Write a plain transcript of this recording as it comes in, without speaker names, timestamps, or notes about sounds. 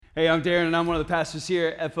Hey, I'm Darren, and I'm one of the pastors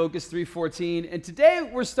here at Focus 314. And today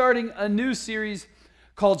we're starting a new series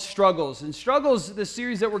called Struggles. And Struggles, the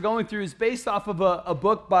series that we're going through, is based off of a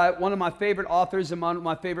book by one of my favorite authors and one of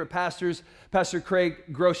my favorite pastors, Pastor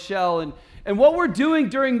Craig Groeschel. And what we're doing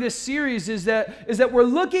during this series is that we're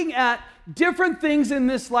looking at different things in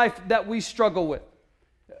this life that we struggle with.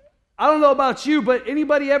 I don't know about you, but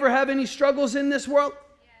anybody ever have any struggles in this world?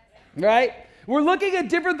 Yes. Right? We're looking at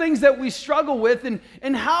different things that we struggle with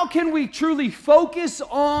and how can we truly focus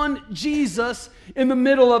on Jesus in the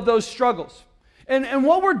middle of those struggles. And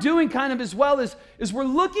what we're doing kind of as well is we're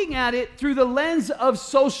looking at it through the lens of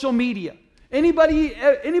social media. Anybody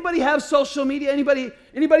have social media? Anybody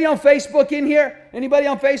on Facebook in here? Anybody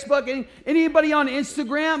on Facebook? Anybody on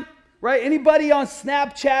Instagram? Right? Anybody on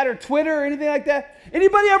Snapchat or Twitter or anything like that?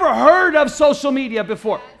 Anybody ever heard of social media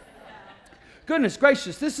before? Goodness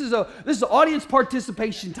gracious, this is audience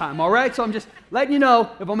participation time, all right? So I'm just letting you know,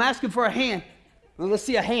 if I'm asking for a hand, well, let's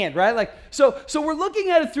see a hand, right? So we're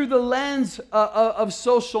looking at it through the lens of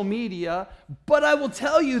social media, but I will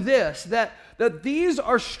tell you this, that these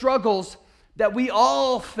are struggles that we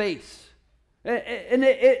all face. And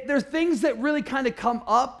there's things that really kind of come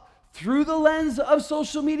up through the lens of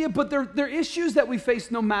social media, but they're issues that we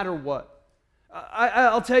face no matter what.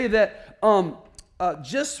 I'll tell you that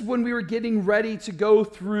just when we were getting ready to go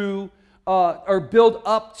through or build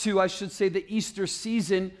up to, I should say, the Easter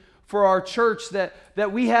season for our church,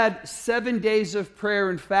 that we had 7 days of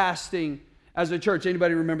prayer and fasting as a church.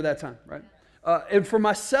 Anybody remember that time, right? And for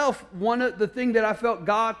myself, one of the things that I felt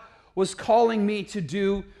God was calling me to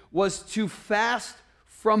do was to fast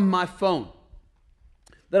from my phone.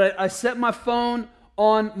 That I set my phone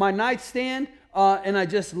on my nightstand and I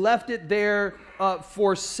just left it there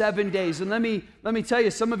for 7 days. And let me tell you,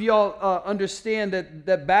 some of y'all understand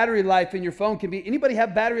that battery life in your phone can be. Anybody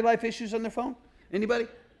have battery life issues on their phone? Anybody?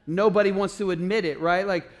 Nobody wants to admit it,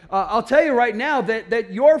 right? I'll tell you right now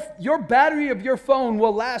that your battery of your phone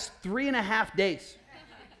will last 3.5 days.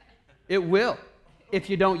 It will, if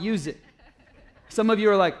you don't use it. Some of you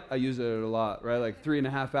are like, I use it a lot, right? Like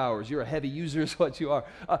 3.5 hours. You're a heavy user is what you are.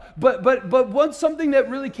 But something that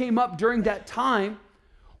really came up during that time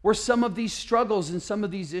were some of these struggles and some of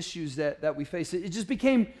these issues that we face. It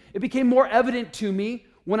became more evident to me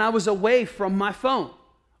when I was away from my phone,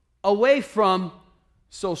 away from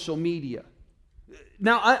social media.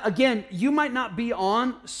 Now, again, you might not be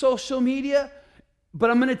on social media,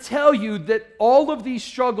 but I'm going to tell you that all of these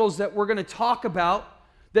struggles that we're going to talk about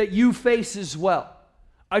that you face as well.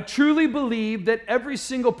 I truly believe that every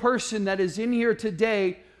single person that is in here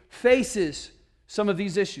today faces some of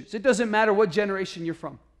these issues. It doesn't matter what generation you're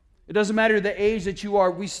from. It doesn't matter the age that you are.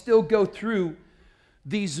 We still go through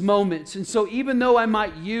these moments. And so even though I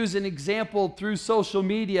might use an example through social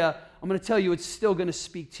media, I'm going to tell you it's still going to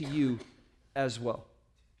speak to you as well.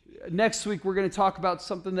 Next week, we're going to talk about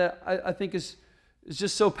something that I think is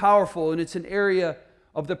just so powerful, and it's an area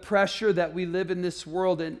of the pressure that we live in this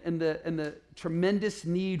world and the tremendous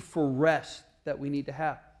need for rest that we need to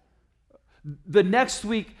have. The next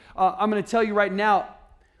week, I'm going to tell you right now,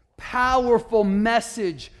 powerful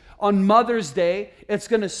message on Mother's Day. It's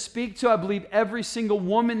going to speak to, I believe, every single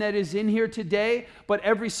woman that is in here today, but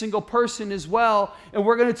every single person as well. And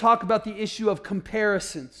we're going to talk about the issue of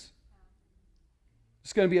comparisons.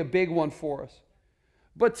 It's going to be a big one for us.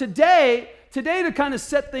 But today, to kind of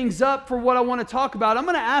set things up for what I want to talk about, I'm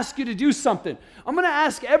going to ask you to do something. I'm going to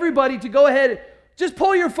ask everybody to go ahead, just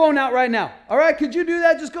pull your phone out right now. All right, could you do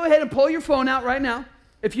that? Just go ahead and pull your phone out right now.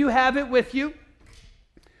 If you have it with you,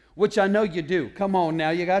 which I know you do. Come on now,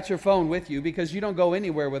 you got your phone with you because you don't go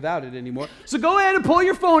anywhere without it anymore. So go ahead and pull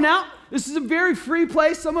your phone out. This is a very free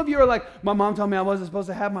place. Some of you are like, my mom told me I wasn't supposed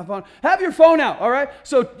to have my phone. Have your phone out, all right?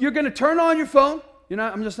 So you're going to turn on your phone.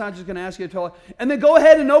 I'm just not going to ask you to tell it. And then go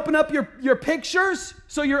ahead and open up your pictures,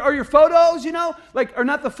 your photos, or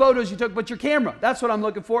not the photos you took, but your camera. That's what I'm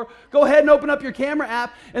looking for. Go ahead and open up your camera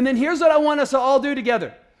app. And then here's what I want us to all do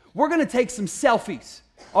together. We're going to take some selfies.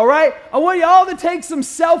 All right? I want you all to take some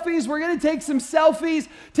selfies. We're going to take some selfies.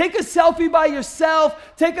 Take a selfie by yourself.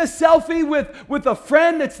 Take a selfie with a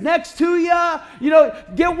friend that's next to you.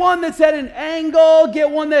 Get one that's at an angle. Get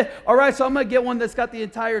one that, all right, so I'm going to get one that's got the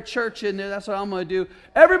entire church in there. That's what I'm going to do.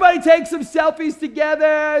 Everybody take some selfies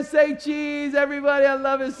together. Say cheese. Everybody, I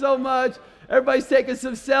love it so much. Everybody's taking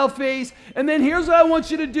some selfies. And then here's what I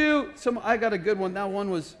want you to do. I got a good one. That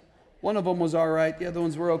one of them was all right. The other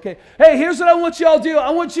ones were okay. Hey, here's what I want you all to do. I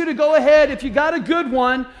want you to go ahead, if you got a good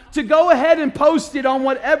one, to go ahead and post it on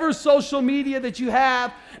whatever social media that you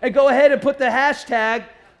have, and go ahead and put the hashtag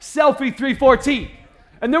selfie314.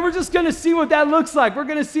 And then we're just going to see what that looks like. We're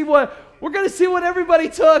going to see what We're going to see what everybody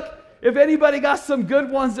took, if anybody got some good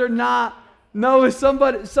ones or not. No, if some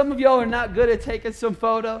of y'all are not good at taking some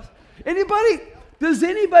photos. Does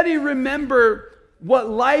anybody remember what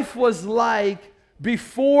life was like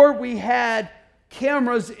before we had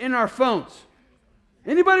cameras in our phones?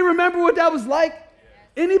 Anybody remember what that was like?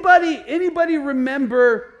 Anybody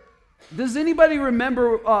remember? Does anybody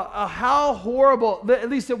remember how horrible, at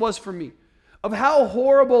least it was for me, of how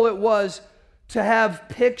horrible it was to have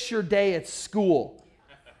picture day at school?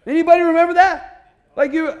 Anybody remember that?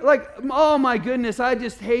 Oh my goodness, I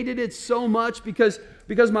just hated it so much because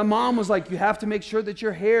my mom was like, you have to make sure that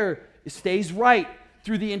your hair stays right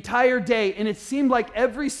through the entire day. And it seemed like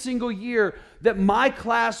every single year that my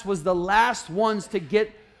class was the last ones to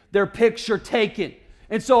get their picture taken.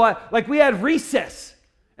 And so we had recess,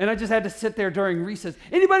 and I just had to sit there during recess.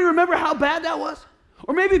 Anybody remember how bad that was?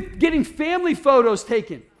 Or maybe getting family photos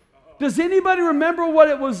taken. Does anybody remember what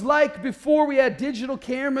it was like before we had digital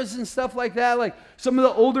cameras and stuff like that? Like some of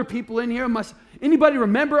the older people in here. Anybody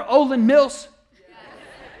remember Olin Mills?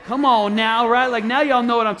 Come on now, right? Like now y'all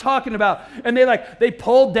know what I'm talking about. And they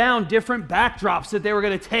pulled down different backdrops that they were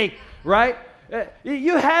going to take, right?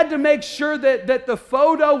 You had to make sure that the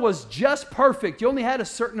photo was just perfect. You only had a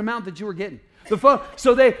certain amount that you were getting.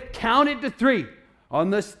 So they counted to 3. On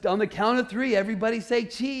the count of 3, everybody say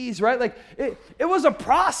cheese, right? Like it was a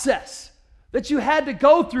process that you had to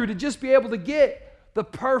go through to just be able to get the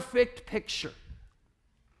perfect picture.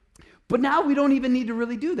 But now we don't even need to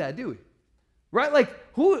really do that, do we? Right? Like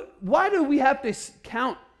why do we have to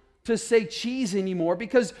count to say cheese anymore?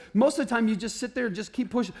 Because most of the time you just sit there and just keep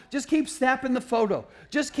pushing, just keep snapping the photo.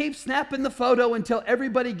 Just keep snapping the photo until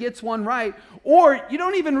everybody gets one right. Or you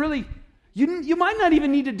don't even really, you might not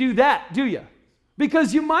even need to do that, do you?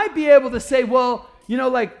 Because you might be able to say, well,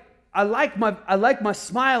 I like my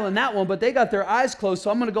smile in that one, but they got their eyes closed,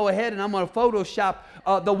 so I'm going to go ahead and I'm going to Photoshop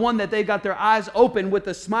the one that they got their eyes open with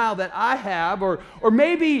the smile that I have. Or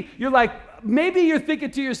maybe you're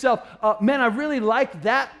thinking to yourself, man, I really like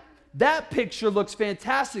that. That picture looks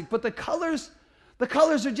fantastic, but the colors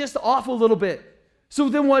are just off a little bit. So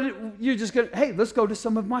then you're just going to, hey, let's go to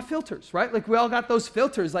some of my filters, right? Like we all got those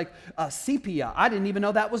filters, like sepia. I didn't even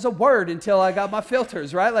know that was a word until I got my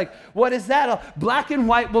filters, right? Like what is that? Black and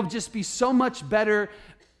white will just be so much better.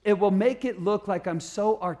 It will make it look like I'm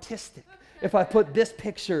so artistic if I put this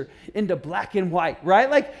picture into black and white, right?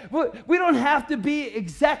 Like we don't have to be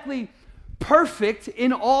exactly perfect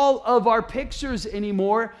in all of our pictures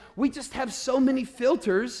anymore. We just have so many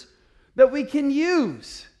filters that we can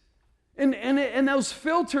use. And those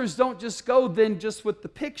filters don't just go then just with the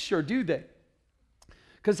picture, do they?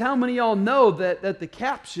 Because how many of y'all know that the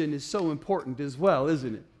caption is so important as well,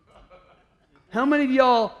 isn't it? How many of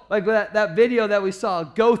y'all, like that video that we saw,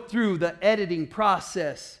 go through the editing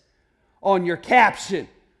process on your caption?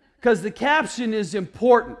 Because the caption is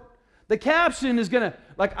important. The caption is going to,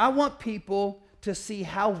 I want people to see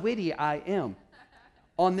how witty I am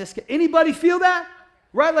on this. Anybody feel that?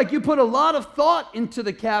 Right? Like you put a lot of thought into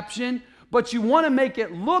the caption, but you want to make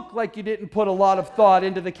it look like you didn't put a lot of thought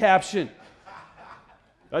into the caption.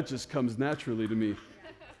 That just comes naturally to me.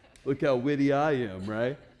 Look how witty I am,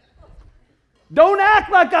 right? Don't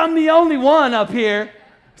act like I'm the only one up here.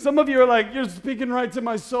 Some of you are like, you're speaking right to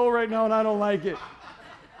my soul right now, and I don't like it.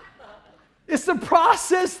 It's the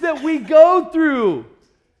process that we go through.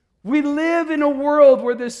 We live in a world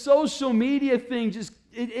where this social media thing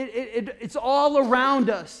it's all around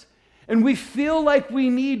us. And we feel like we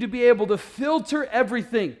need to be able to filter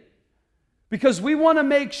everything because we want to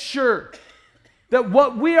make sure that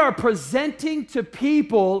what we are presenting to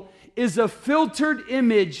people is a filtered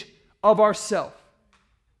image of ourselves.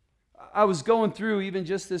 I was going through even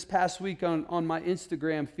just this past week on my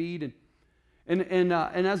Instagram feed, and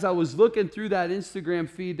as I was looking through that Instagram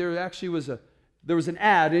feed, there actually was an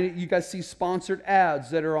ad, and you guys see sponsored ads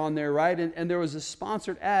that are on there, right? And there was a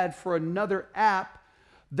sponsored ad for another app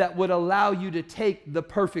that would allow you to take the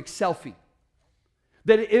perfect selfie.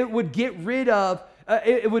 That it would get rid of,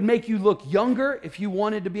 it would make you look younger if you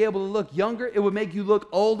wanted to be able to look younger. It would make you look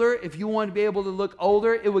older if you wanted to be able to look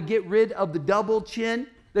older. It would get rid of the double chin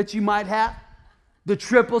that you might have, the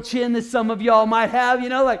triple chin that some of y'all might have,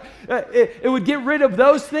 it would get rid of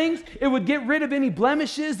those things. It would get rid of any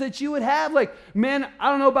blemishes that you would have. Like, man, I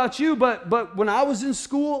don't know about you, but when I was in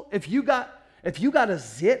school, if you got a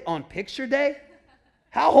zit on picture day,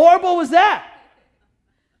 how horrible was that?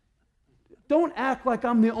 Don't act like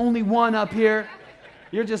I'm the only one up here.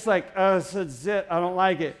 You're just like, it's a zit, I don't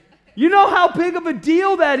like it. You know how big of a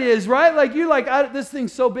deal that is, right? Like this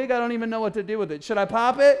thing's so big, I don't even know what to do with it. Should I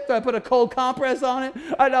pop it? Do I put a cold compress on it?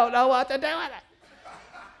 I don't know what to do with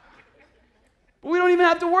But we don't even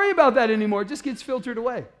have to worry about that anymore. It just gets filtered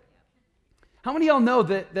away. How many of y'all know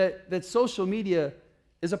that social media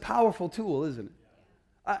is a powerful tool, isn't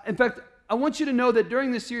it? In fact, I want you to know that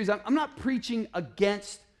during this series, I'm not preaching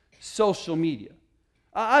against social media.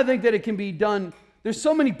 I think that it can be done. There's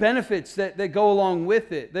so many benefits that go along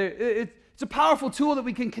with it. It's a powerful tool that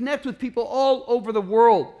we can connect with people all over the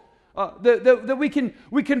world. That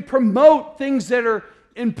we can promote things that are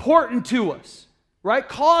important to us, right?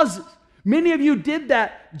 Causes. Many of you did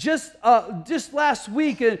that just last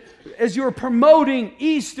week as you were promoting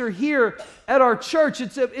Easter here at our church.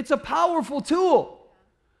 It's a powerful tool.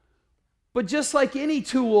 But just like any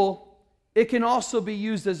tool, it can also be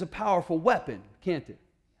used as a powerful weapon, can't it?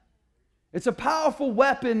 It's a powerful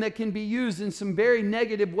weapon that can be used in some very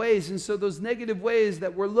negative ways. And so those negative ways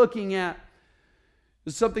that we're looking at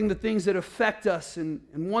is the things that affect us. And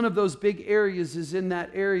one of those big areas is in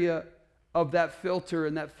that area of that filter.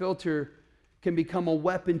 And that filter can become a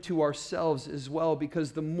weapon to ourselves as well,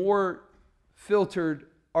 because the more filtered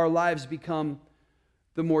our lives become,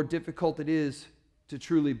 the more difficult it is to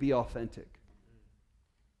truly be authentic.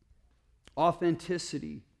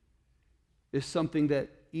 Authenticity is something that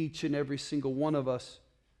each and every single one of us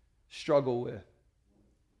struggle with.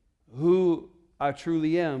 Who I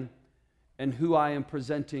truly am and who I am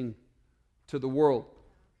presenting to the world.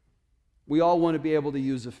 We all want to be able to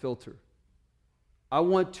use a filter. I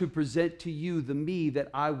want to present to you the me that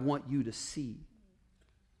I want you to see.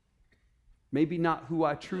 Maybe not who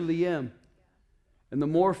I truly am. And the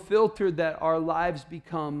more filtered that our lives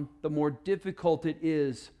become, the more difficult it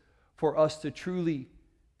is for us to truly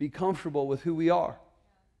be comfortable with who we are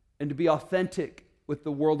and to be authentic with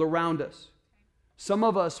the world around us. Some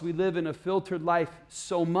of us, we live in a filtered life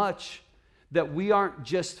so much that we aren't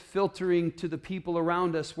just filtering to the people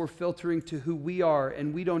around us, we're filtering to who we are,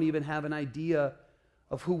 and we don't even have an idea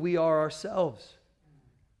of who we are ourselves.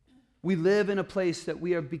 We live in a place that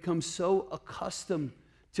we have become so accustomed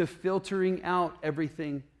to filtering out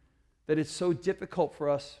everything that it's so difficult for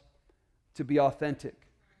us to be authentic.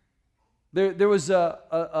 There was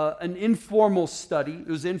an informal study. It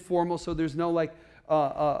was informal, so there's no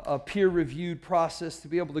a peer-reviewed process to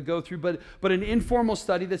be able to go through, but an informal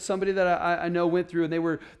study that somebody that I know went through, and they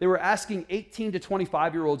were asking 18 to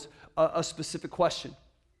 25-year-olds a specific question.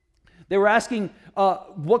 They were asking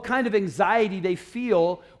what kind of anxiety they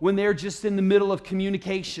feel when they're just in the middle of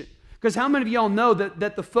communication. Because how many of y'all know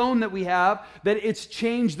that the phone that we have, that it's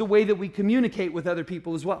changed the way that we communicate with other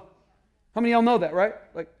people as well? How many of y'all know that, right?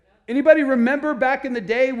 Anybody remember back in the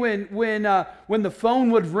day when the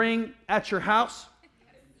phone would ring at your house?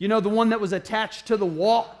 You know, the one that was attached to the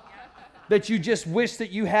wall? That you just wish that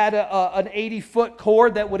you had an 80-foot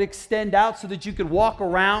cord that would extend out so that you could walk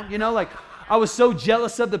around, you know, I was so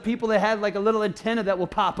jealous of the people that had a little antenna that will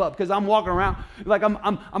pop up, because I'm walking around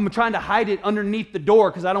I'm trying to hide it underneath the door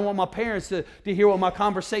because I don't want my parents to hear what my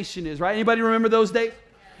conversation is, right? Anybody remember those days?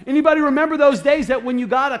 Anybody remember those days that when you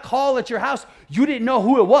got a call at your house, you didn't know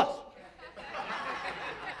who it was?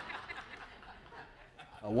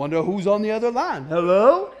 I wonder who's on the other line.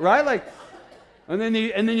 Hello? Right? And then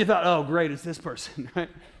you thought, oh, great, it's this person, right?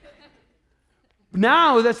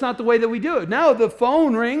 Now, that's not the way that we do it. Now, the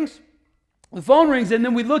phone rings, and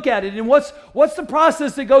then we look at it, and what's the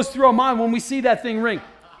process that goes through our mind when we see that thing ring?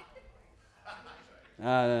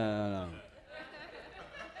 No.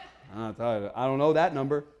 I don't know that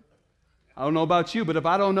number. I don't know about you, but if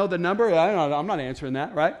I don't know the number, I'm not answering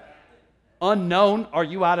that, right? Unknown, are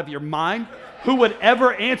you out of your mind? Who would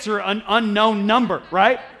ever answer an unknown number,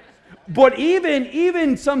 right? But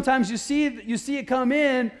even sometimes you see it come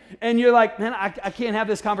in, and you're like, man, I can't have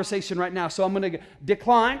this conversation right now, so I'm going to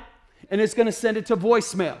decline, and it's going to send it to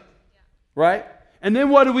voicemail, right? And then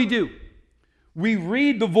what do? We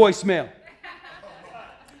read the voicemail.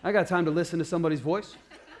 I got time to listen to somebody's voice.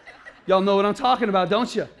 Y'all know what I'm talking about,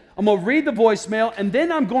 don't you? I'm going to read the voicemail, and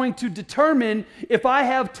then I'm going to determine if I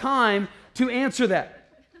have time to answer that.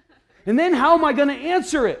 And then how am I going to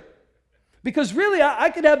answer it? Because really, I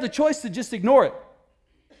could have the choice to just ignore it.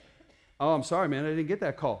 Oh, I'm sorry, man, I didn't get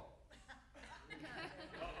that call.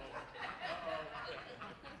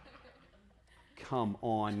 Come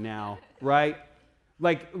on now, right?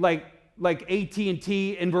 Like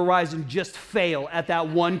AT&T and Verizon just fail at that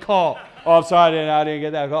one call. Oh, I'm sorry, I didn't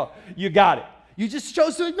get that call. You got it. You just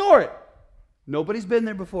chose to ignore it. Nobody's been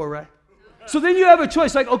there before, right? So then you have a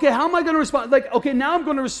choice, okay, how am I going to respond? Okay, now I'm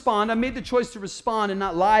going to respond. I made the choice to respond and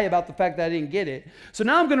not lie about the fact that I didn't get it. So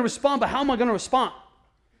now I'm going to respond, but how am I going to respond?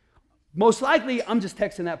 Most likely, I'm just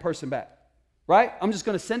texting that person back, right? I'm just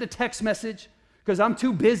going to send a text message because I'm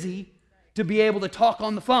too busy to be able to talk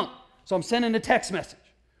on the phone. So I'm sending a text message,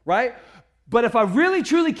 right? But if I really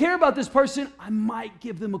truly care about this person, I might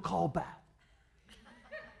give them a call back.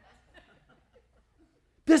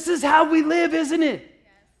 This is how we live, isn't it?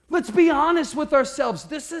 Let's be honest with ourselves.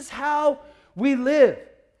 This is how we live.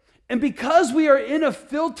 And because we are in a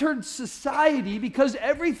filtered society, because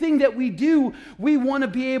everything that we do, we want to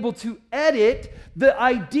be able to edit, the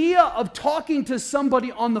idea of talking to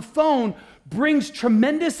somebody on the phone brings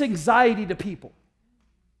tremendous anxiety to people.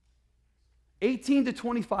 18 to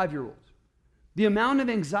 25-year-olds. The amount of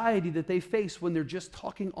anxiety that they face when they're just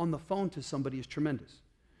talking on the phone to somebody is tremendous.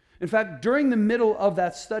 In fact, during the middle of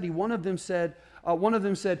that study, one of them said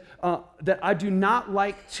that I do not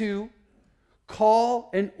like to call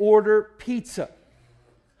and order pizza.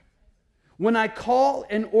 When I call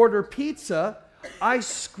and order pizza, I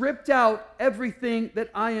script out everything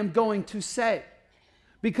that I am going to say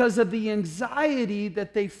because of the anxiety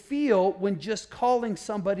that they feel when just calling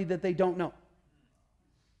somebody that they don't know.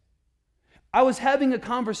 I was having a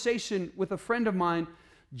conversation with a friend of mine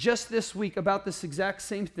just this week about this exact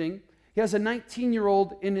same thing. He has a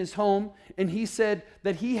 19-year-old in his home, and he said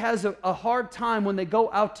that he has a hard time when they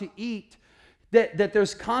go out to eat, that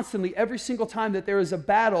there's constantly, every single time that there is a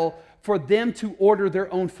battle for them to order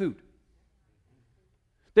their own food.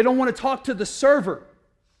 They don't want to talk to the server.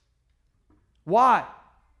 Why?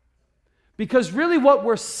 Because really what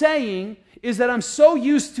we're saying is that I'm so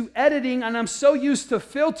used to editing and I'm so used to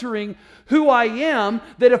filtering who I am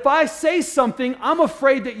that if I say something, I'm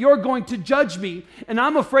afraid that you're going to judge me and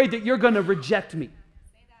I'm afraid that you're going to reject me.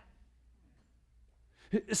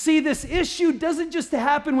 See, this issue doesn't just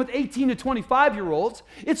happen with 18 to 25-year-olds.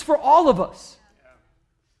 It's for all of us.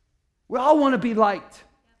 We all want to be liked.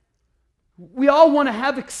 We all want to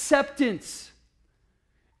have acceptance.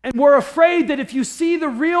 And we're afraid that if you see the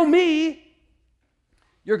real me,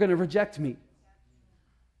 you're going to reject me.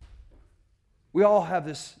 We all have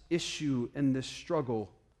this issue and this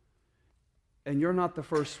struggle. And you're not the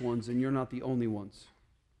first ones, and you're not the only ones.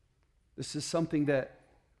 This is something that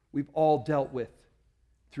we've all dealt with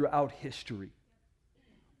throughout history.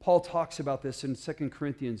 Paul talks about this in 2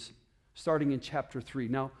 Corinthians, starting in chapter 3.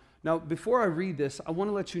 Now, before I read this, I want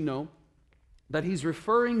to let you know that he's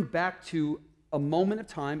referring back to a moment of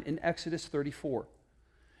time in Exodus 34.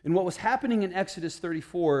 And what was happening in Exodus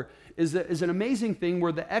 34 is an amazing thing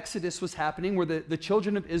where the Exodus was happening, where the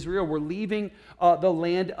children of Israel were leaving the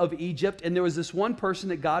land of Egypt, and there was this one person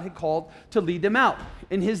that God had called to lead them out,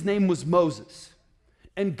 and his name was Moses.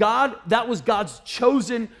 And that was God's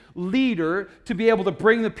chosen leader to be able to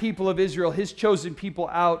bring the people of Israel, his chosen people,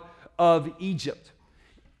 out of Egypt.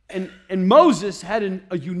 And Moses had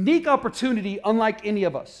a unique opportunity, unlike any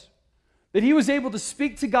of us, that he was able to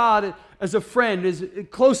speak to God as a friend, as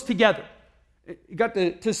close together. He got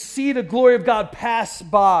to see the glory of God pass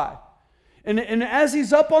by. And as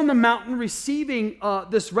he's up on the mountain receiving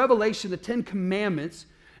this revelation, the 10 Commandments,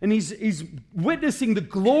 and he's witnessing the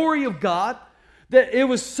glory of God, that it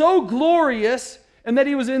was so glorious and that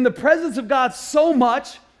he was in the presence of God so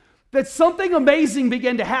much that something amazing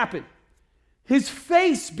began to happen. His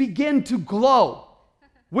face began to glow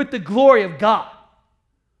with the glory of God.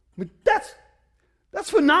 I mean, that's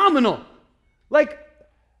phenomenal. Like,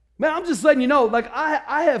 man, I'm just letting you know, like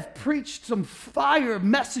I have preached some fire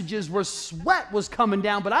messages where sweat was coming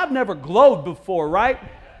down, but I've never glowed before, right?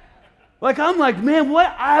 Like, I'm like, man,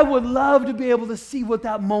 what? I would love to be able to see what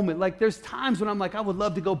that moment, like there's times when I'm like, I would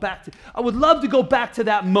love to go back to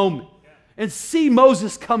that moment and see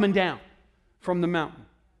Moses coming down from the mountain.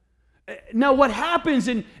 Now, what happens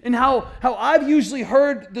and how I've usually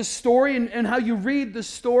heard the story and how you read the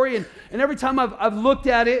story and every time I've looked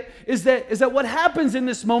at it is that what happens in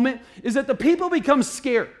this moment is that the people become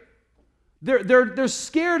scared. They're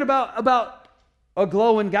scared about a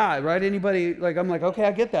glowing guy, right? Anybody, like, I'm like, okay,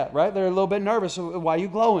 I get that, right? They're a little bit nervous. So why are you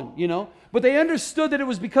glowing, you know? But they understood that it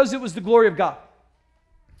was because it was the glory of God.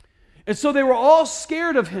 And so they were all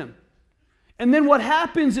scared of him. And then what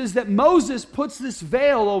happens is that Moses puts this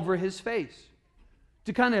veil over his face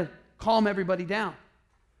to kind of calm everybody down.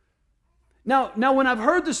 Now, when I've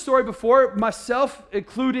heard the story before, myself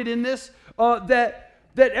included in this, that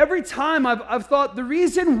every time I've thought the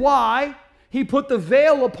reason why he put the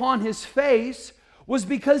veil upon his face was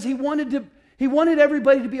because he wanted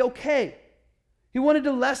everybody to be okay. He wanted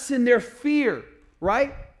to lessen their fear,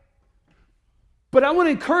 right? But I want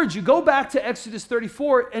to encourage you, go back to Exodus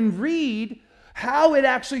 34 and read how it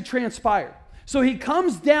actually transpired. So he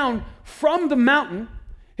comes down from the mountain,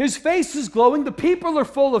 his face is glowing, the people are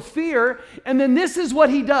full of fear, and then this is what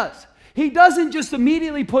he does. He doesn't just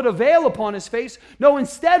immediately put a veil upon his face. No,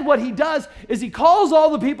 instead what he does is he calls all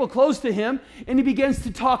the people close to him and he begins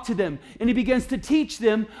to talk to them and he begins to teach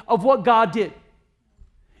them of what God did.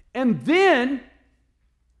 And then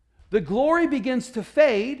the glory begins to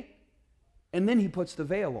fade and then he puts the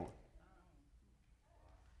veil on.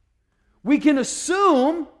 We can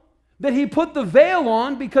assume that he put the veil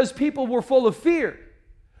on because people were full of fear.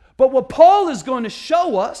 But what Paul is going to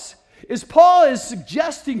show us is Paul is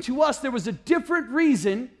suggesting to us there was a different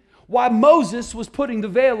reason why Moses was putting the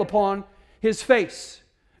veil upon his face.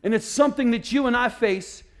 And it's something that you and I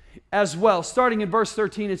face as well. Starting in verse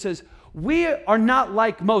 13, it says, "We are not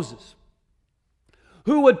like Moses,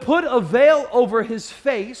 who would put a veil over his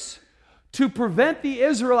face to prevent the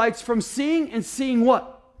Israelites from seeing," and seeing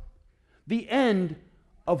what? The end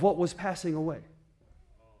of what was passing away.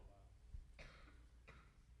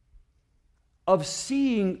 Of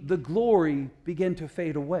seeing the glory begin to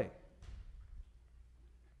fade away.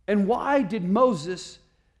 And why did Moses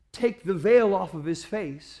take the veil off of his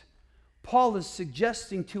face? Paul is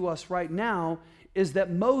suggesting to us right now is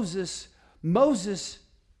that Moses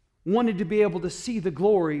wanted to be able to see the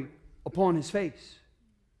glory upon his face.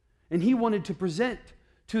 And he wanted to present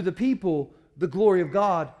to the people the glory of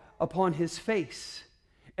God upon his face.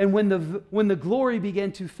 And when the glory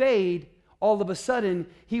began to fade, all of a sudden,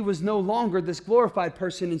 he was no longer this glorified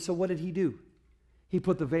person. And so what did he do? He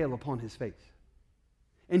put the veil upon his face.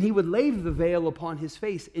 And he would lay the veil upon his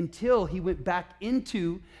face until he went back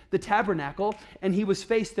into the tabernacle and he was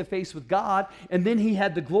face to face with God. And then he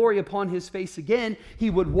had the glory upon his face again. He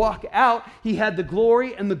would walk out. He had the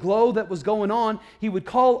glory and the glow that was going on. He would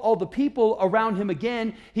call all the people around him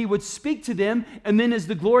again. He would speak to them. And then as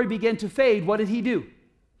the glory began to fade, what did he do?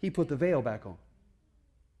 He put the veil back on.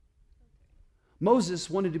 Moses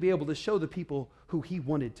wanted to be able to show the people who he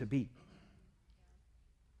wanted to be.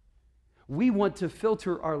 We want to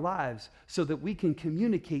filter our lives so that we can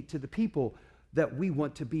communicate to the people that we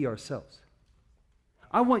want to be ourselves.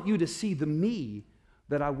 I want you to see the me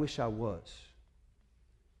that I wish I was,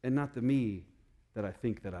 and not the me that I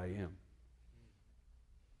think that I am.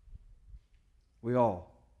 We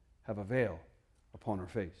all have a veil upon our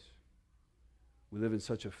face. We live in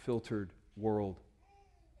such a filtered world.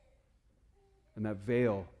 And that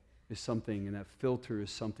veil is something, and that filter is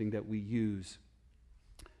something that we use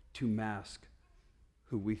to mask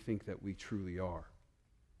who we think that we truly are.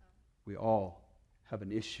 We all have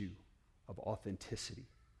an issue of authenticity.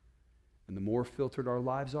 And the more filtered our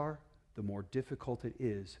lives are, the more difficult it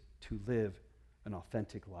is to live an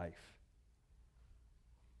authentic life.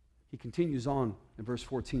 He continues on in verse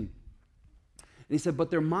 14. And he said,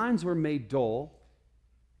 "But their minds were made dull.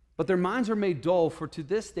 But their minds were made dull, for to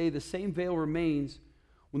this day the same veil remains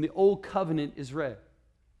when the old covenant is read.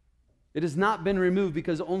 It has not been removed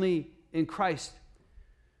because only in Christ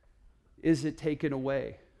is it taken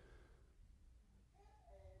away."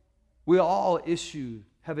 We all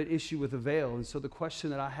have an issue with a veil. And so the question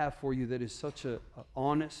that I have for you that is such an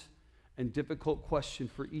honest and difficult question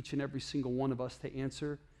for each and every single one of us to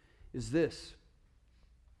answer is this: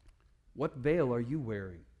 what veil are you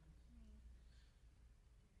wearing?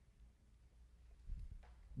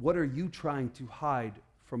 What are you trying to hide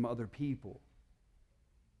from other people?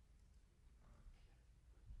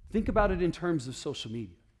 Think about it in terms of social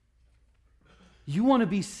media. You want to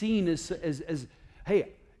be seen as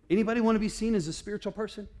hey, anybody want to be seen as a spiritual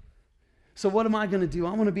person? So what am I going to do?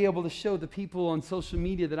 I want to be able to show the people on social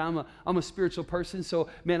media that I'm a spiritual person. So,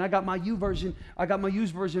 man, I got my used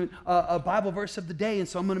version, a Bible verse of the day, and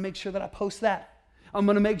so I'm going to make sure that I post that. I'm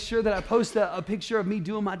going to make sure that I post a picture of me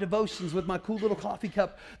doing my devotions with my cool little coffee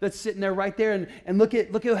cup that's sitting there right there. And look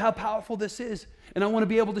at how powerful this is. And I want to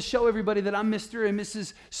be able to show everybody that I'm Mr. and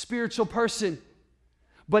Mrs. Spiritual Person.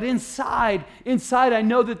 But inside, I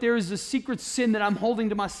know that there is a secret sin that I'm holding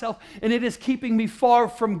to myself, and it is keeping me far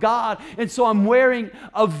from God. And so I'm wearing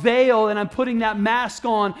a veil and I'm putting that mask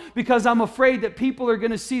on because I'm afraid that people are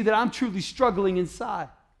going to see that I'm truly struggling inside.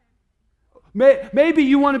 Maybe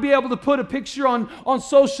you want to be able to put a picture on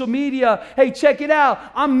social media. Hey, check it out.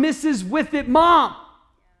 I'm Mrs. With It Mom.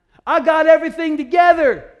 I got everything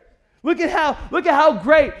together. Look at how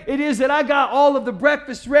great it is that I got all of the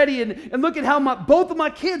breakfast ready, and look at how both of my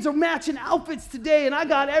kids are matching outfits today, and I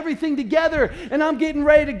got everything together, and I'm getting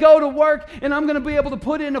ready to go to work, and I'm going to be able to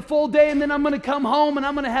put in a full day, and then I'm going to come home, and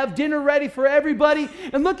I'm going to have dinner ready for everybody,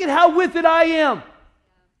 and look at how with it I am.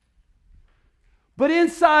 But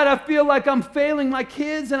inside, I feel like I'm failing my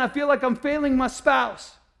kids, and I feel like I'm failing my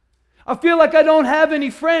spouse. I feel like I don't have any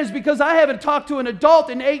friends because I haven't talked to an adult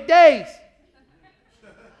in 8 days.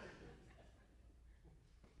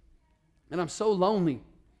 And I'm so lonely.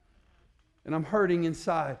 and I'm hurting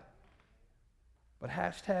inside. But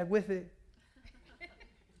hashtag with it.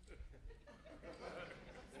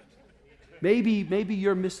 Maybe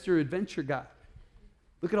you're Mr. Adventure guy.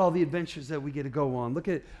 Look at all the adventures that we get to go on. Look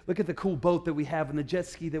at the cool boat that we have and the jet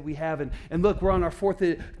ski that we have. And look, we're on our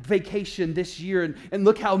 4th vacation this year. And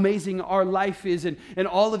look how amazing our life is. And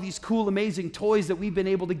all of these cool, amazing toys that we've been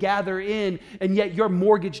able to gather in. And yet you're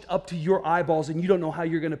mortgaged up to your eyeballs and you don't know how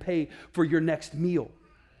you're going to pay for your next meal.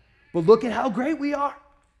 But look at how great we are.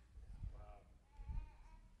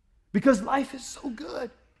 Because life is so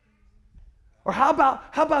good. Or how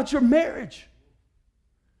about your marriage?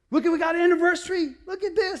 Look, we got an anniversary. Look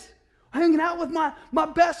at this. Hanging out with my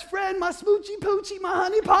best friend, my smoochy poochie, my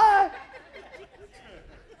honey pie.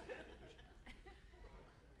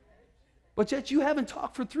 But yet you haven't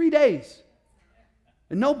talked for 3 days.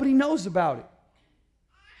 And nobody knows about it.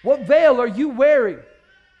 What veil are you wearing?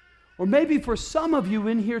 Or maybe for some of you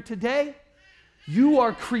in here today, you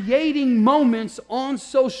are creating moments on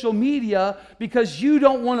social media because you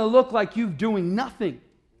don't want to look like you're doing nothing.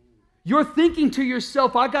 You're thinking to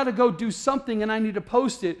yourself, I got to go do something and I need to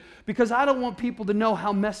post it because I don't want people to know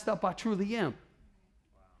how messed up I truly am.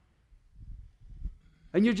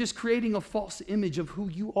 And you're just creating a false image of who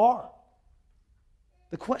you are.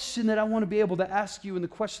 The question that I want to be able to ask you and the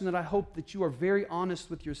question that I hope that you are very honest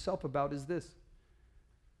with yourself about is this.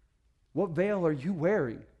 What veil are you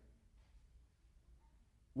wearing?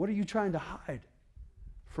 What are you trying to hide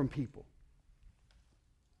from people?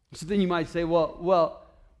 So then you might say, well,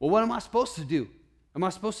 what am I supposed to do? Am I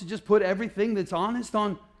supposed to just put everything that's honest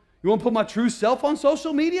on? You want to put my true self on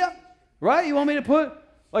social media? Right? You want me to put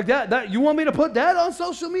like that? You want me to put that on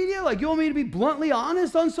social media? Like you want me to be bluntly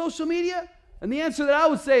honest on social media? And the answer that I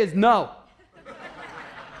would say is no.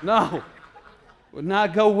 No. Would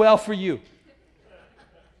not go well for you.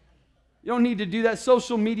 You don't need to do that.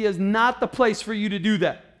 Social media is not the place for you to do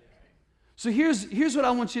that. So here's what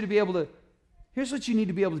I want you to be able to, here's what you need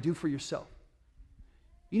to be able to do for yourself.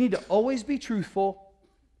 You need to always be truthful,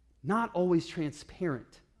 not always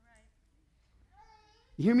transparent.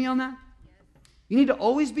 You hear me on that? You need to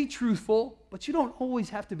always be truthful, but you don't always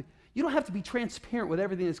have to be, you don't have to be transparent with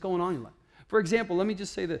everything that's going on in your life. For example, let me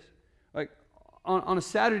just say this. Like on a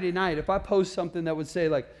Saturday night, if I post something that would say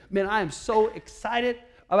like, man, I am so excited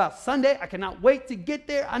about Sunday. I cannot wait to get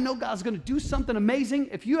there. I know God's going to do something amazing.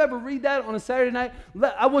 If you ever read that on a Saturday night,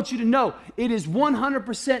 I want you to know it is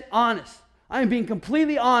 100% honest. I am being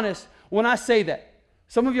completely honest when I say that.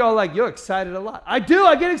 Some of y'all are like, you're excited a lot. I do.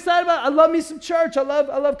 I get excited about it. I love me some church. I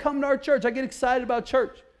love coming to our church. I get excited about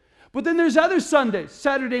church. But then there's other Sundays,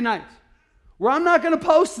 Saturday nights, where I'm not going to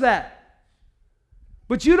post that.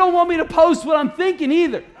 But you don't want me to post what I'm thinking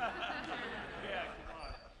either.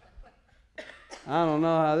 I don't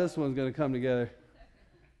know how this one's going to come together.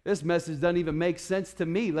 This message doesn't even make sense to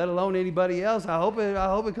me, let alone anybody else. I hope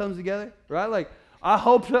it comes together, right? Like I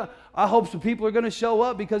hope some people are going to show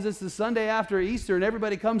up because it's the Sunday after Easter and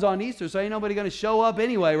everybody comes on Easter, so ain't nobody going to show up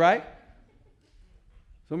anyway, right?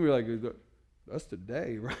 Some of you are like, that's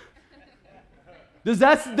today, right? Does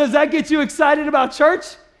that get you excited about church?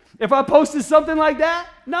 If I posted something like that?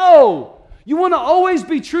 No. You want to always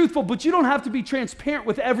be truthful, but you don't have to be transparent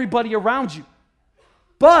with everybody around you.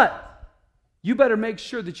 But you better make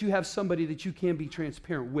sure that you have somebody that you can be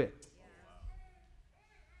transparent with.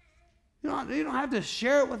 You don't have to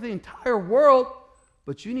share it with the entire world,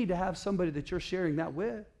 but you need to have somebody that you're sharing that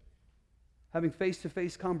with. Having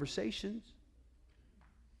face-to-face conversations,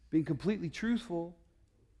 being completely truthful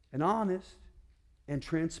and honest and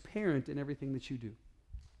transparent in everything that you do.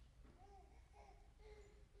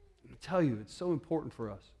 I tell you, it's so important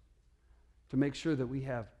for us to make sure that we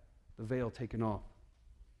have the veil taken off.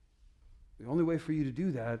 The only way for you to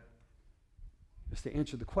do that is to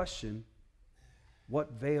answer the question,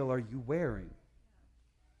 what veil are you wearing?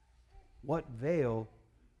 What veil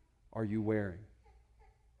are you wearing?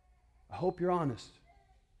 I hope you're honest.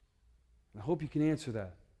 I hope you can answer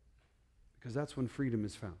that, because that's when freedom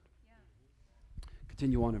is found. Yeah.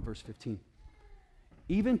 Continue on in verse 15.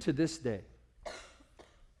 Even to this day,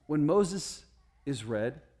 when Moses is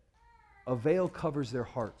read, a veil covers their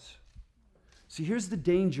hearts. See, here's the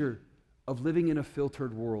danger of living in a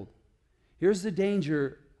filtered world. Here's the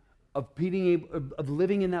danger of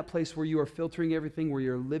living in that place where you are filtering everything, where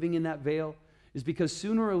you're living in that veil, is because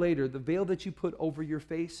sooner or later, the veil that you put over your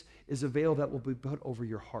face is a veil that will be put over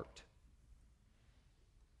your heart.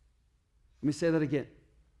 Let me say that again.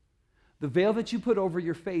 The veil that you put over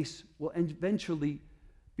your face will eventually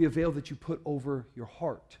be a veil that you put over your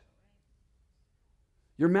heart.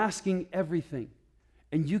 You're masking everything,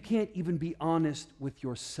 and you can't even be honest with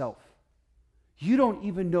yourself. You don't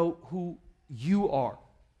even know who you are.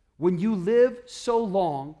 When you live so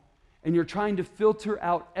long and you're trying to filter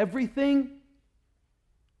out everything,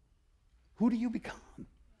 who do you become?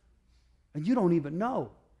 And you don't even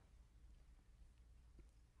know.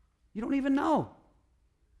 You don't even know.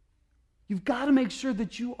 You've got to make sure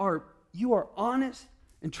that you are honest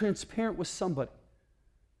and transparent with somebody.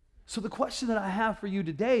 So the question that I have for you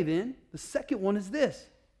today then, the second one is this.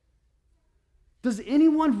 Does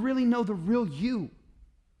anyone really know the real you?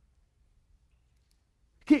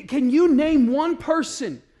 Can you name one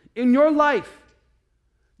person in your life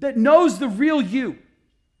that knows the real you?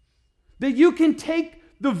 That you can take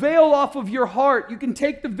the veil off of your heart, you can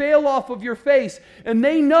take the veil off of your face, and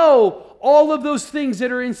they know all of those things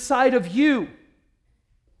that are inside of you.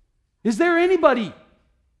 Is there anybody?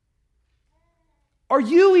 Are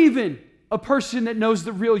you even a person that knows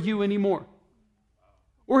the real you anymore?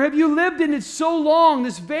 Or have you lived in it so long,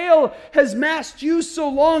 this veil has masked you so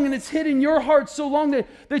long and it's hidden your heart so long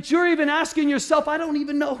that you're even asking yourself, I don't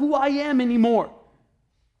even know who I am anymore.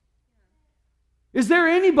 Is there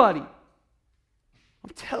anybody?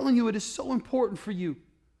 I'm telling you, it is so important for you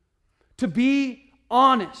to be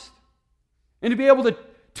honest and to be able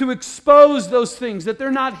to expose those things, that they're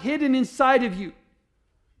not hidden inside of you.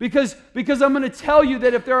 Because I'm going to tell you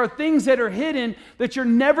that if there are things that are hidden, that you're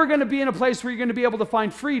never going to be in a place where you're going to be able to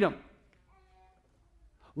find freedom.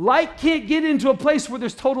 Light can't get into a place where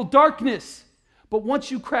there's total darkness. But once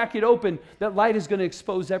you crack it open, that light is going to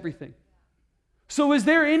expose everything. So is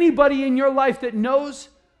there anybody in your life that knows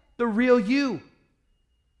the real you?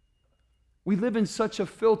 We live in such a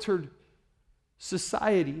filtered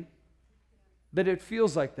society that it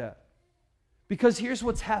feels like that. Because here's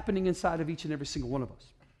what's happening inside of each and every single one of us.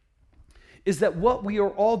 Is that what we are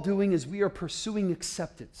all doing is we are pursuing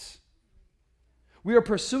acceptance. We are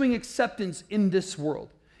pursuing acceptance in this world.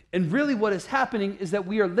 And really what is happening is that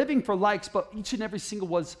we are living for likes, but each and every single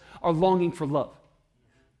one are longing for love.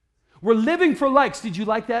 We're living for likes. Did you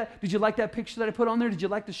like that? Did you like that picture that I put on there? Did you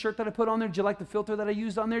like the shirt that I put on there? Did you like the filter that I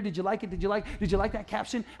used on there? Did you like it? Did you like that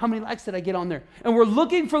caption? How many likes did I get on there? And we're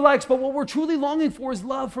looking for likes, but what we're truly longing for is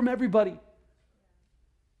love from everybody.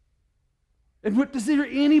 And is there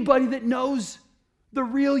anybody that knows the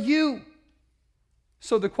real you?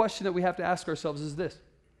 So the question that we have to ask ourselves is this.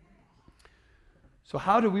 So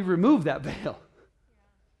how do we remove that veil?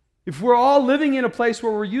 If we're all living in a place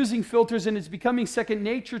where we're using filters and it's becoming second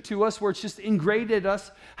nature to us, where it's just ingrained in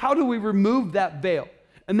us, how do we remove that veil?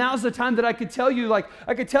 And now's the time that I could tell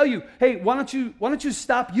you, hey, why don't you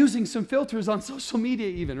stop using some filters on social media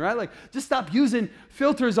even, right? Like, just stop using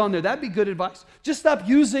filters on there. That'd be good advice. Just stop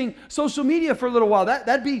using social media for a little while.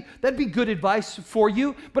 That'd be good advice for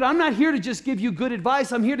you. But I'm not here to just give you good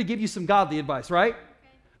advice. I'm here to give you some godly advice, right?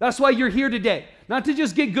 That's why you're here today. Not to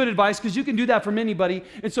just get good advice, because you can do that from anybody.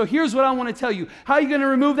 And so here's what I want to tell you. How are you going to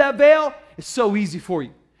remove that veil? It's so easy for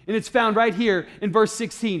you. And it's found right here in verse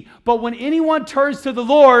 16. But when anyone turns to the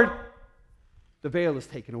Lord, the veil is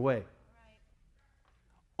taken away. Right.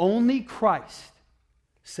 Only Christ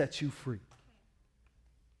sets you free.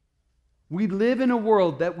 We live in a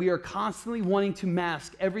world that we are constantly wanting to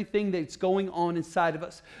mask everything that's going on inside of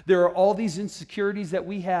us. There are all these insecurities that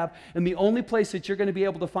we have, and the only place that you're going to be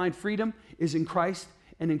able to find freedom is in Christ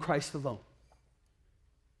and in Christ alone.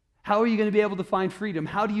 How are you going to be able to find freedom?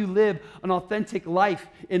 How do you live an authentic life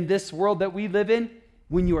in this world that we live in?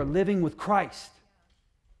 When you are living with Christ.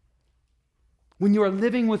 When you are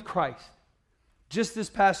living with Christ. Just this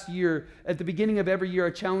past year, at the beginning of every year,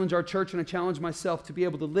 I challenge our church and I challenge myself to be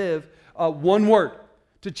able to live one word.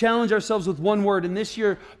 To challenge ourselves with one word. And this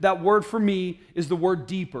year, that word for me is the word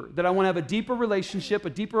deeper. That I want to have a deeper relationship,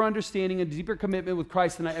 a deeper understanding, a deeper commitment with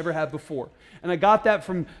Christ than I ever have before. And I got that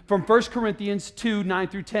from 1 Corinthians 2, 9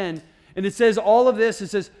 through 10. And it says all of this. It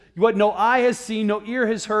says, what no eye has seen, no ear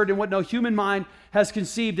has heard, and what no human mind has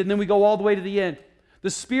conceived. And then we go all the way to the end.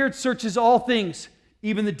 The Spirit searches all things,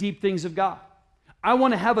 even the deep things of God. I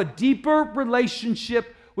want to have a deeper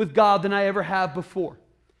relationship with God than I ever have before.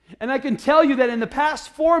 And I can tell you that in the past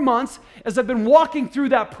 4 months, as I've been walking through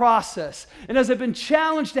that process, and as I've been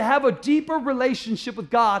challenged to have a deeper relationship with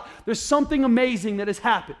God, there's something amazing that has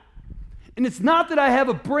happened. And it's not that I have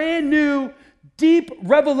a brand new, deep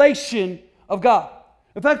revelation of God.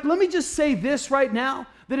 In fact, let me just say this right now,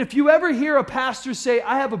 that if you ever hear a pastor say,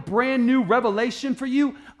 I have a brand new revelation for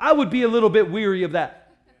you, I would be a little bit weary of that.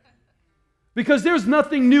 Because there's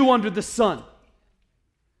nothing new under the sun.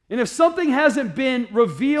 And if something hasn't been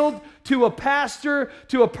revealed to a pastor,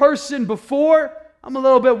 to a person before, I'm a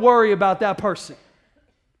little bit worried about that person.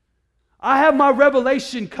 I have my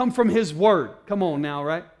revelation come from His Word. Come on now,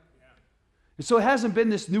 right? And so it hasn't been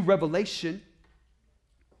this new revelation.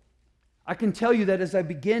 I can tell you that as I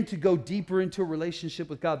begin to go deeper into a relationship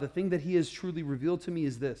with God, the thing that He has truly revealed to me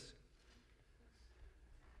is this,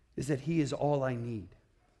 is that He is all I need.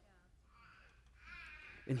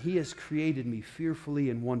 And He has created me fearfully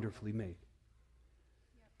and wonderfully made.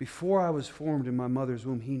 Before I was formed in my mother's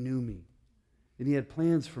womb, He knew me. And He had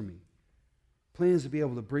plans for me. Plans to be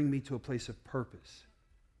able to bring me to a place of purpose.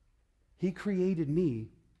 He created me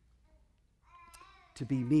to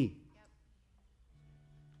be me.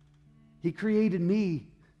 He created me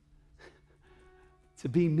to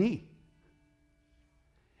be me.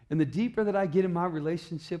 And the deeper that I get in my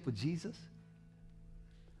relationship with Jesus,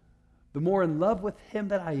 the more in love with Him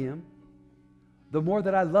that I am, the more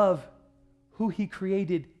that I love who He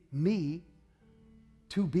created me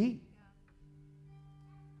to be.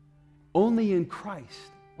 Only in Christ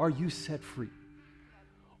are you set free.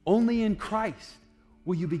 Only in Christ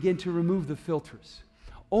will you begin to remove the filters.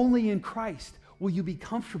 Only in Christ will you be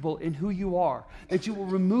comfortable in who you are, that you will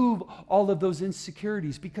remove all of those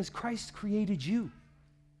insecurities, because Christ created you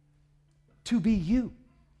to be you.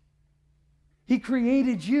 He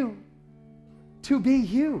created you to be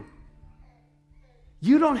you.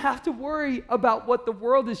 You don't have to worry about what the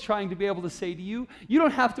world is trying to be able to say to you. You don't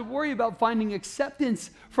have to worry about finding acceptance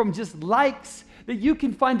from just likes, that you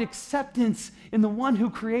can find acceptance in the one who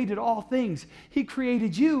created all things. He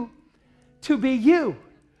created you to be you.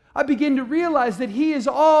 I begin to realize that He is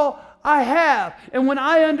all I have. And when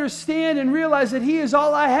I understand and realize that He is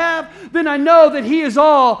all I have, then I know that He is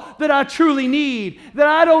all that I truly need. That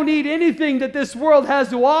I don't need anything that this world has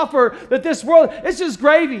to offer. That this world, it's just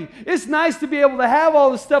gravy. It's nice to be able to have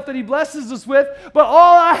all the stuff that He blesses us with, but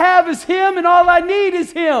all I have is Him, and all I need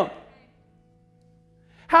is Him.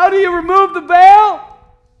 How do you remove the veil?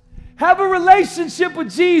 Have a relationship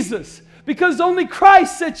with Jesus, because only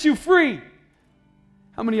Christ sets you free.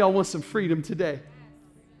 How many of y'all want some freedom today?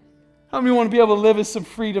 How many want to be able to live in some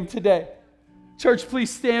freedom today? Church, please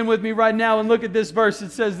stand with me right now and look at this verse.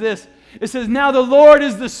 It says this. It says, now the Lord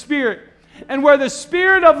is the Spirit. And where the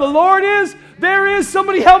Spirit of the Lord is, there is,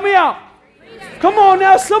 somebody help me out. Freedom. Come on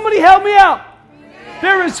now, somebody help me out. Freedom.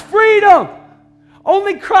 There is freedom.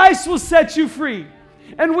 Only Christ will set you free.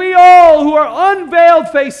 And we all who are unveiled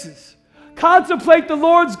faces contemplate the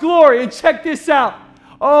Lord's glory. And check this out.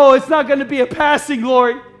 Oh, it's not going to be a passing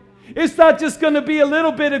glory. It's not just going to be a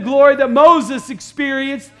little bit of glory that Moses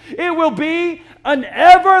experienced. It will be an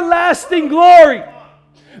everlasting glory.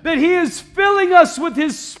 That He is filling us with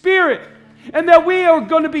His Spirit. And that we are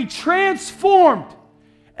going to be transformed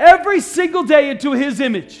every single day into His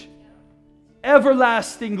image.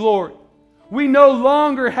 Everlasting glory. We no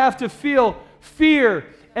longer have to feel fear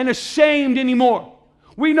and ashamed anymore.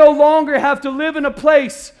 We no longer have to live in a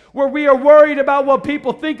place where we are worried about what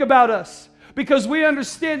people think about us. Because we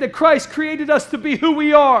understand that Christ created us to be who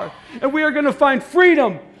we are. And we are going to find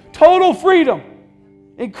freedom, total freedom,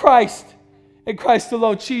 in Christ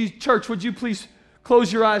alone. Church, would you please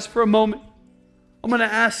close your eyes for a moment? I'm going to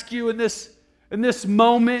ask you in this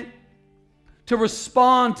moment to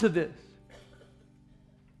respond to this.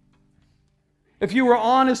 If you were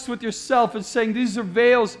honest with yourself and saying, these are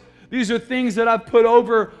veils, these are things that I've put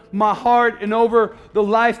over my heart and over the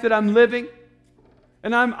life that I'm living,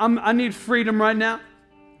 and I need freedom right now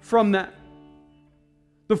from that.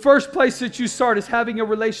 The first place that you start is having a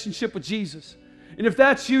relationship with Jesus. And if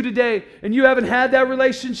that's you today and you haven't had that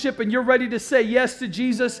relationship and you're ready to say yes to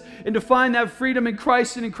Jesus and to find that freedom in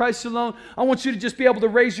Christ and in Christ alone, I want you to just be able to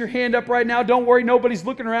raise your hand up right now. Don't worry, nobody's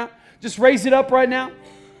looking around. Just raise it up right now.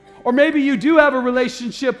 Or maybe you do have a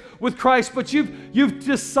relationship with Christ, but you've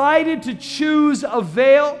decided to choose a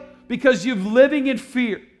veil because you're living in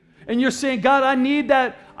fear. And you're saying, God, I need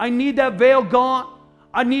that veil gone.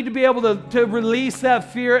 I need to be able to release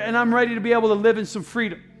that fear, and I'm ready to be able to live in some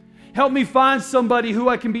freedom. Help me find somebody who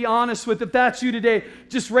I can be honest with. If that's you today,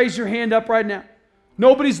 just raise your hand up right now.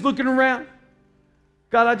 Nobody's looking around.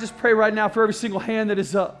 God, I just pray right now for every single hand that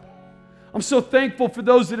is up. I'm so thankful for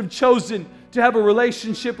those that have chosen to have a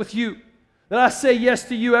relationship with you, that I say yes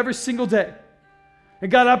to you every single day. And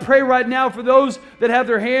God, I pray right now for those that have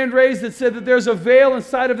their hand raised that said that there's a veil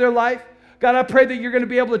inside of their life. God, I pray that you're going to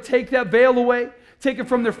be able to take that veil away, take it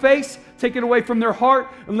from their face, take it away from their heart,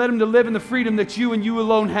 and let them to live in the freedom that you and you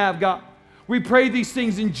alone have, God. We pray these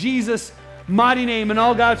things in Jesus' mighty name. And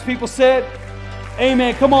all God's people said,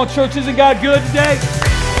 amen. Come on, church. Isn't God good today?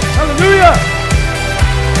 Hallelujah.